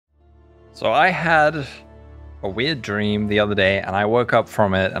So I had a weird dream the other day and I woke up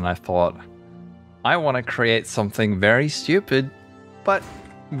from it and I thought, I want to create something very stupid, but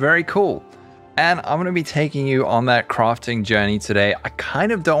very cool. And I'm going to be taking you on that crafting journey today. I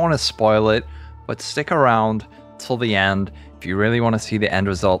kind of don't want to spoil it, but stick around till the end. If you really want to see the end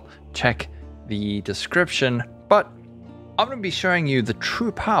result, check the description. But I'm going to be showing you the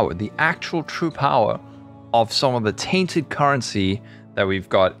true power, the actual true power of some of the tainted currency that we've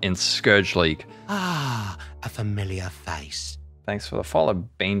got in Scourge League. Ah, a familiar face. Thanks for the follow,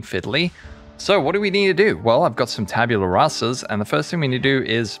 Bane Fiddly. So what do we need to do? Well, I've got some tabula rasas, and the first thing we need to do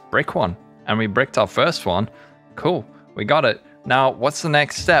is brick one. And we bricked our first one. Cool, we got it. Now, what's the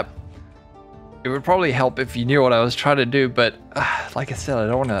next step? It would probably help if you knew what I was trying to do, but like I said, I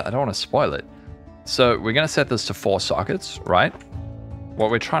don't want to spoil it. So we're gonna set this to 4 sockets, right? What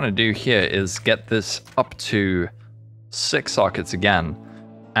we're trying to do here is get this up to 6 sockets again.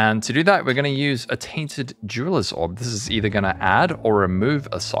 And to do that, we're going to use a tainted jeweler's orb. This is either going to add or remove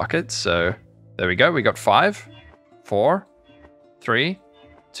a socket. So there we go. We got 5, 4, 3,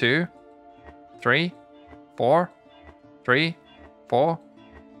 2, 3, 4, 3, 4,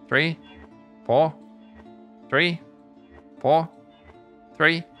 3, 4, 3, 4,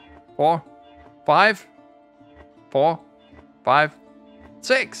 3, 4, 5, 4, 5,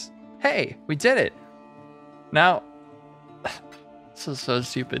 6. Hey, we did it. Now, this is so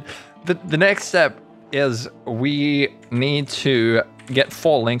stupid. The next step is we need to get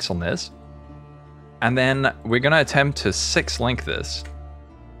 4 links on this. And then we're going to attempt to 6 link this.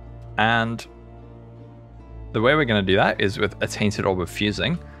 And the way we're going to do that is with a tainted orb of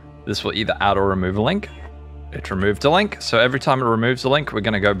fusing. This will either add or remove a link. It removed a link. So every time it removes a link, we're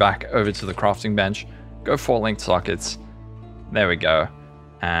going to go back over to the crafting bench, go 4 linked sockets. There we go.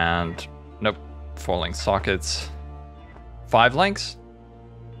 And nope, 4 linked sockets. 5 links,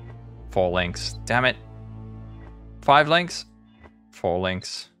 4 links, damn it. 5 links, 4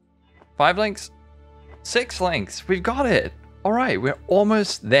 links, 5 links, 6 links. We've got it. All right, we're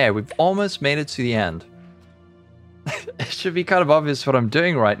almost there. We've almost made it to the end. It should be kind of obvious what I'm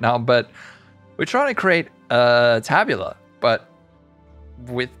doing right now, but we're trying to create a tabula, but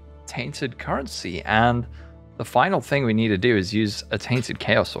with tainted currency. And the final thing we need to do is use a tainted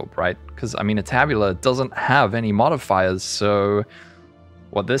chaos orb, right? Because, I mean, a tabula doesn't have any modifiers, so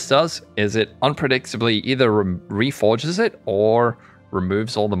what this does is it unpredictably either reforges it or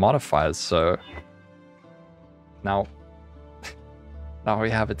removes all the modifiers. So now we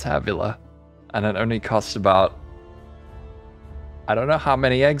have a tabula, and it only costs about, I don't know how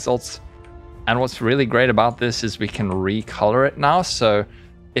many exalts. And what's really great about this is we can recolor it now. So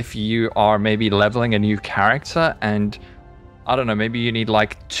if you are maybe leveling a new character and I don't know, maybe you need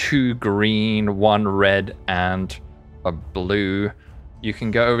like 2 green, 1 red, and a blue, you can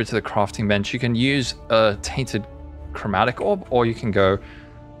go over to the crafting bench. You can use a tainted chromatic orb, or you can go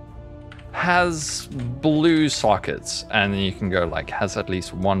has blue sockets, and then you can go like has at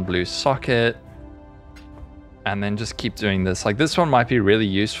least 1 blue socket, and then just keep doing this. Like this one might be really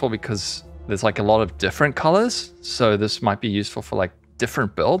useful because there's like a lot of different colors, so this might be useful for like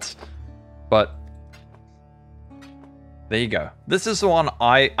different builds, but there you go. This is the one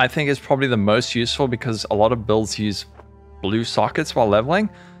I think is probably the most useful because a lot of builds use blue sockets while leveling.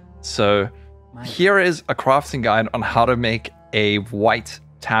 So here is a crafting guide on how to make a white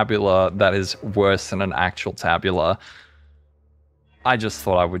tabula that is worse than an actual tabula. I just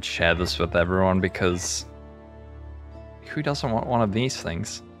thought I would share this with everyone because who doesn't want one of these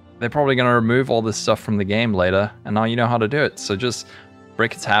things? They're probably going to remove all this stuff from the game later, and now you know how to do it. So just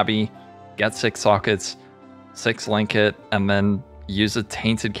brick a tabby, get 6 sockets, 6 link it, and then use a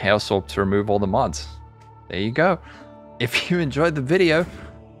tainted chaos orb to remove all the mods. There you go. If you enjoyed the video,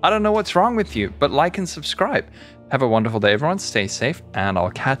 I don't know what's wrong with you, but like and subscribe. Have a wonderful day, everyone. Stay safe, and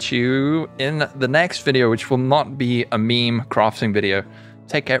I'll catch you in the next video, which will not be a meme crafting video.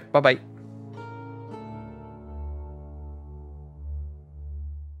 Take care. Bye-bye.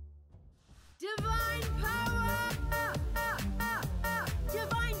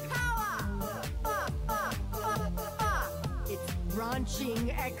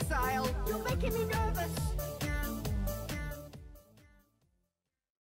 Ranching exile, you're making me nervous.